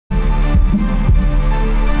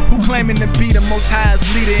claiming to be the most highest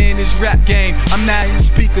leader in this rap game. I'm not in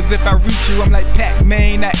speakers, if I reach you, I'm like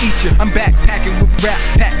Pac-Man, I eat you. I'm backpacking with rap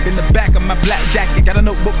packed in the back of my black jacket. Got a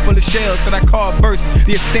notebook full of shells that I call verses,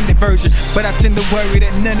 the extended version. But I tend to worry that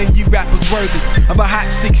none of you rappers worthy of a hot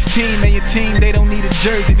 16, and your team, they don't need a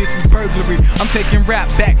jersey, this is burglary. I'm taking rap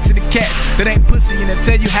back to the cats that ain't pussy, and I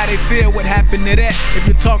tell you how they feel, what happened to that. If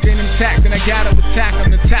you're talking intact, then I gotta attack them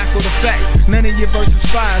to tackle the facts. None of your verses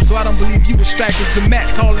fire, so I don't believe you would strike as a match.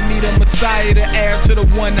 Calling me the Messiah, the heir to the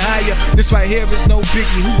one higher. This right here is no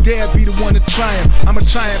biggie, who dare be the one to triumph? I'm a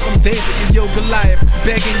triumph from David and yo Goliath,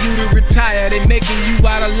 begging you to retire. They making you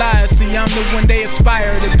out of liars. See, I'm the one they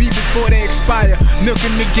aspire to be before they expire.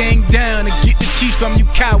 Milking the gang down and get the cheese from you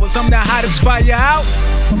cowards. I'm the hottest fire out.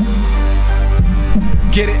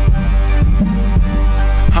 Get it?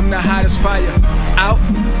 I'm the hottest fire out.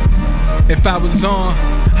 If I was on,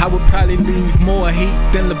 I would probably leave more heat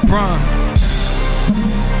than LeBron.